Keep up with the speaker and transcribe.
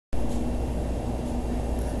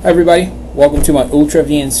Hi everybody, welcome to my Ultra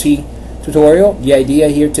Vnc tutorial. The idea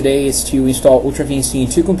here today is to install Ultra Vnc in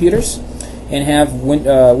two computers and have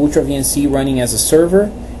Ultra Vnc running as a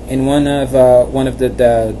server in one of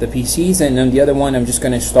the PCs, and on the other one I'm just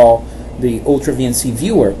going to install the Ultra Vnc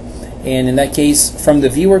viewer. And in that case, from the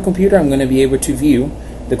viewer computer I'm going to be able to view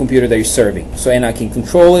the computer that you're serving. So, and I can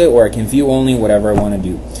control it, or I can view only, whatever I want to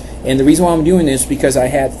do. And the reason why I'm doing this is because I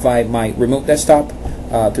had my remote desktop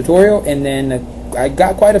tutorial, and then I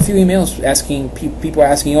got quite a few emails asking people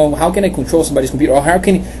asking, oh, how can I control somebody's computer, or how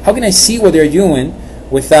can I see what they're doing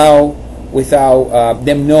without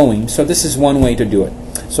them knowing? So this is one way to do it.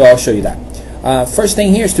 So I'll show you that. First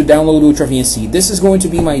thing here is to download Ultra Vnc. This is going to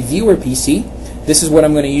be my viewer PC. This is what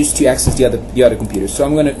I'm going to use to access the other computer. So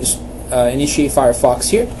I'm going to initiate Firefox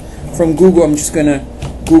here. From Google, I'm just going to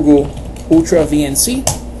Google Ultra Vnc,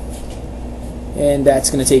 and that's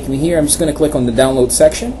going to take me here. I'm just going to click on the download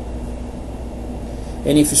section.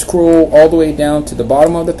 And if you scroll all the way down to the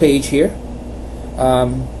bottom of the page here,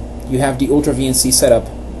 you have the Ultra Vnc Setup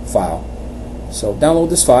file. So download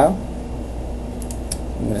this file.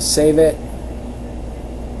 I'm going to save it.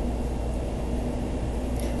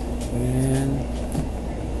 And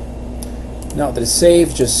now that it's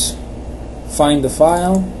saved, just find the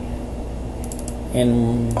file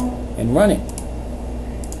and run it.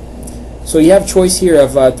 So you have choice here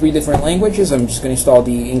of 3 different languages. I'm just going to install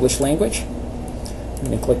the English language. I'm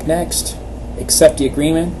going to click next, accept the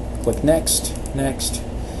agreement, click next, next.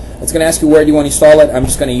 It's going to ask you where do you want to install it. I'm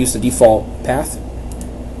just going to use the default path.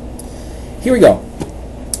 Here we go.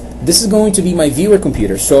 This is going to be my viewer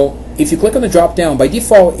computer. So if you click on the drop down, by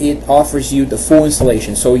default it offers you the full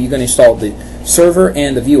installation. So you're going to install the server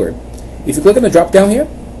and the viewer. If you click on the drop down here,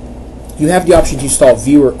 you have the option to install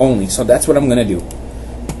viewer only. So that's what I'm going to do.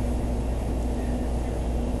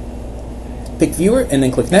 Pick viewer and then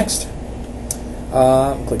click next.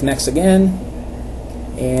 Click next again,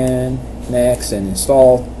 and next, and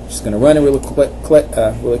install. Just going to run it really quick,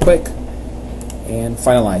 and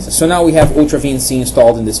finalize it. So now we have Ultra Vnc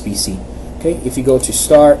installed in this PC. Okay, if you go to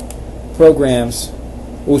Start, Programs,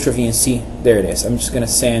 Ultra Vnc, there it is. I'm just going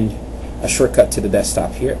to send a shortcut to the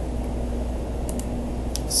desktop here.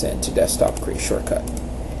 Send to desktop, create shortcut.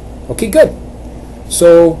 Okay, good.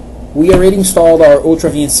 So we already installed our Ultra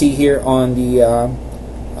Vnc here on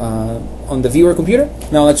the viewer computer.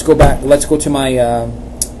 Now let's go back. Let's go to my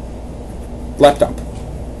laptop.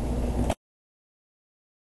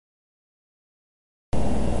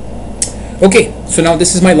 Okay, so now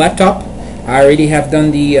this is my laptop. I already have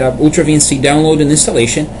done the Ultra Vnc download and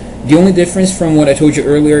installation. The only difference from what I told you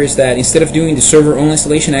earlier is that instead of doing the server only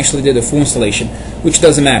installation, I actually did a full installation, which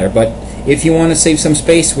doesn't matter. But if you want to save some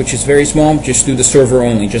space, which is very small, just do the server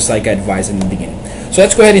only, just like I advised in the beginning. So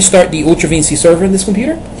let's go ahead and start the Ultra Vnc server in this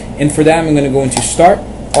computer. And for that, I'm going to go into Start,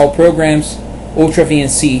 All Programs, Ultra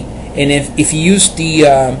Vnc, and if you use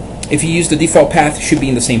the default path, it should be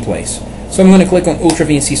in the same place. So I'm going to click on Ultra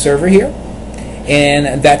Vnc server here,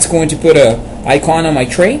 and that's going to put a icon on my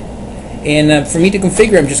tray. And for me to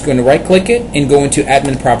configure, I'm just going to right-click it and go into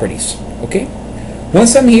Admin Properties. Okay.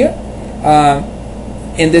 Once I'm here,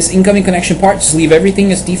 in this incoming connection part, just leave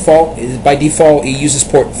everything as default. By default, it uses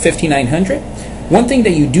port 5900. One thing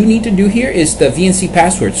that you do need to do here is the Vnc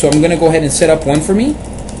password. So I'm going to go ahead and set up one for me.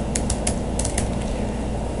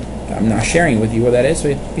 I'm not sharing with you what that is. So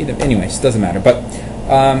anyways, it doesn't matter. But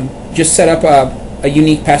just set up a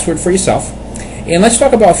unique password for yourself. And let's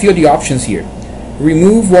talk about a few of the options here.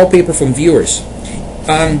 Remove wallpaper from viewers.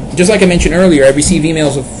 Just like I mentioned earlier, I received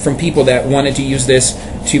emails from people that wanted to use this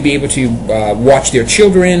to be able to watch their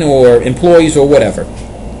children or employees or whatever.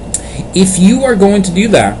 If you are going to do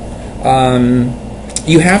that,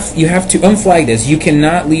 you have to unflag this. You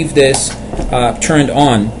cannot leave this turned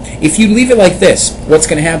on. If you leave it like this, what's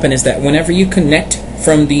going to happen is that whenever you connect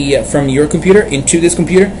from your computer into this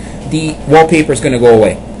computer, the wallpaper is going to go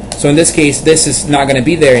away. So in this case, this is not going to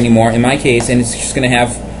be there anymore in my case, and it's just going to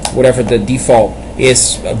have whatever the default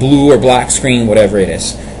is, a blue or black screen, whatever it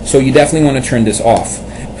is. So you definitely want to turn this off.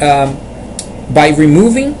 By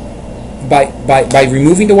removing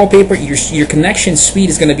the wallpaper, your connection speed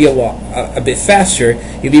is going to be a bit faster.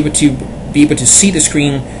 You'll be able to see the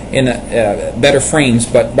screen in better frames,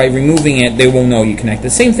 but by removing it, they won't know you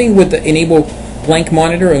connected. Same thing with the enable blank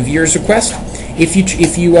monitor and viewers request. If you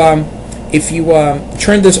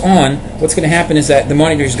turn this on, what's going to happen is that the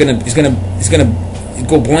monitor is going to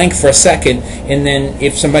go blank for a second, and then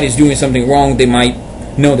if somebody's doing something wrong, they might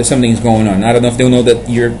know that something's going on. I don't know if they'll know that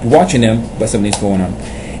you're watching them, but something's going on.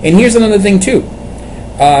 And here's another thing too.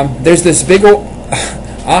 There's this big old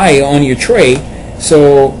eye on your tray,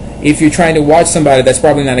 so if you're trying to watch somebody, that's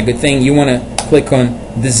probably not a good thing. You want to click on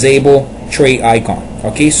disable tray icon.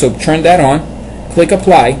 Okay, so turn that on, click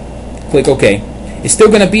apply, click OK. It's still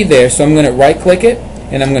going to be there, so I'm going to right click it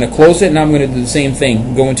and I'm going to close it, and I'm going to do the same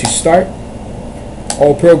thing. Go into start,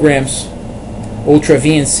 all programs, Ultra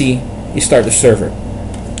VNC, you start the server.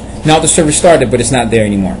 Now the server started, but it's not there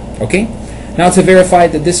anymore. Okay, now to verify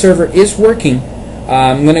that this server is working,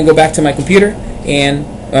 I'm going to go back to my computer and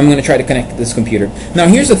I'm going to try to connect to this computer. Now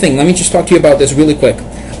here's the thing, let me just talk to you about this really quick.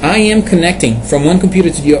 I am connecting from one computer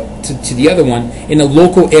to the other one in a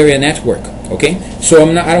local area network. Okay, so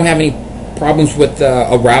I don't have any problems with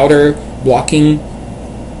a router blocking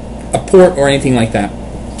a port or anything like that.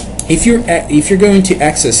 If you're going to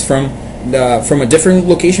access from a different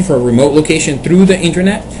location, from a remote location through the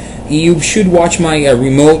internet, you should watch my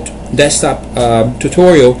remote desktop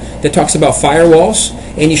tutorial that talks about firewalls,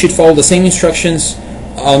 and you should follow the same instructions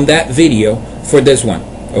on that video for this one.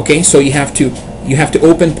 Okay, so you have to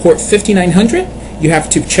open port 5900. You have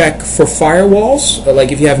to check for firewalls,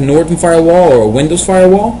 like if you have Norton firewall or a Windows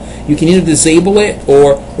firewall, you can either disable it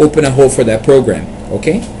or open a hole for that program.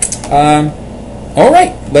 Okay. All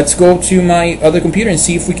right, let's go to my other computer and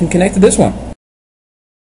see if we can connect to this one.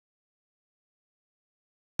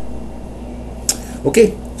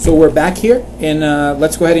 Okay, so we're back here, and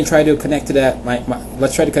let's go ahead and try to connect to that.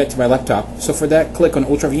 Let's try to connect to my laptop. So for that, click on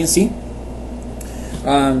Ultra Vnc.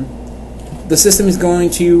 The system is going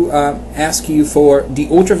to ask you for the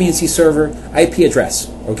Ultra Vnc server IP address.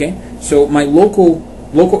 Okay, so my local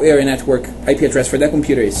area network IP address for that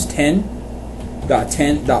computer is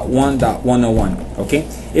 10.10.1.101. Okay,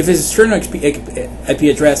 if it's external IP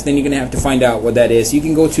address, then you're gonna have to find out what that is. You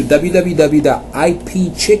can go to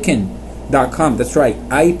www.ipchicken.com. That's right,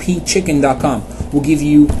 ipchicken.com will give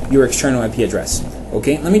you your external IP address.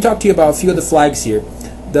 Okay, let me talk to you about a few of the flags here.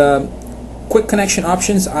 The quick connection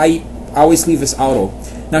options, I always leave as auto.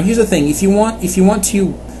 Now here's the thing, if you want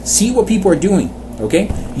to see what people are doing, okay,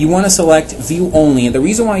 you want to select view only. And the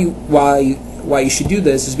reason why you should do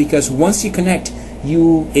this is because once you connect,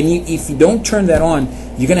 if you don't turn that on,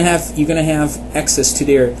 you're gonna have access to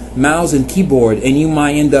their mouse and keyboard, and you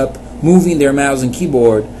might end up moving their mouse and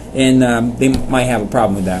keyboard, and they might have a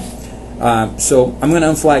problem with that. So I'm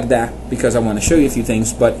gonna unflag that because I want to show you a few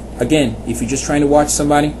things. But again, if you're just trying to watch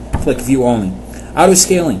somebody, click view only. Auto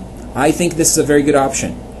scaling, I think this is a very good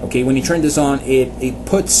option. Okay, when you turn this on, it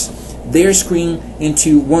puts their screen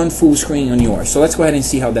into one full screen on yours. So let's go ahead and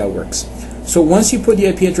see how that works. So once you put the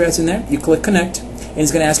IP address in there, you click connect, and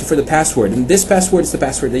it's going to ask you for the password. And this password is the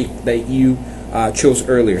password that you chose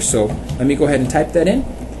earlier. So let me go ahead and type that in,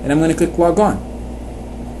 and I'm going to click log on.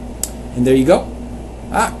 And there you go.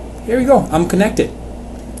 Here we go. I'm connected.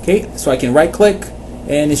 Okay, so I can right click,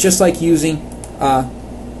 and it's just like using the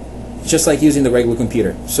regular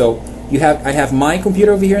computer. So I have my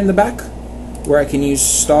computer over here in the back, where I can use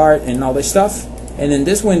start and all this stuff, and in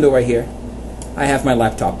this window right here, I have my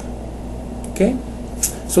laptop. Okay,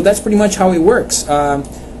 so that's pretty much how it works.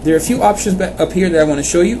 There are a few options up here that I want to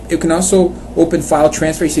show you. It can also open file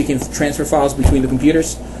transfer, so you can transfer files between the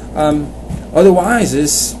computers. Otherwise,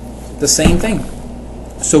 it's the same thing.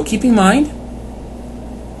 So keep in mind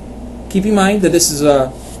that this is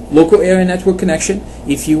a local area network connection.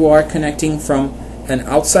 If you are connecting from an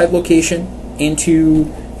outside location into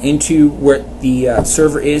where the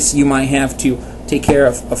server is, you might have to take care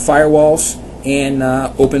of firewalls and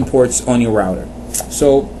open ports on your router.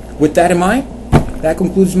 So with that in mind, that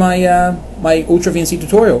concludes my my Ultra VNC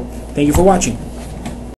tutorial. Thank you for watching.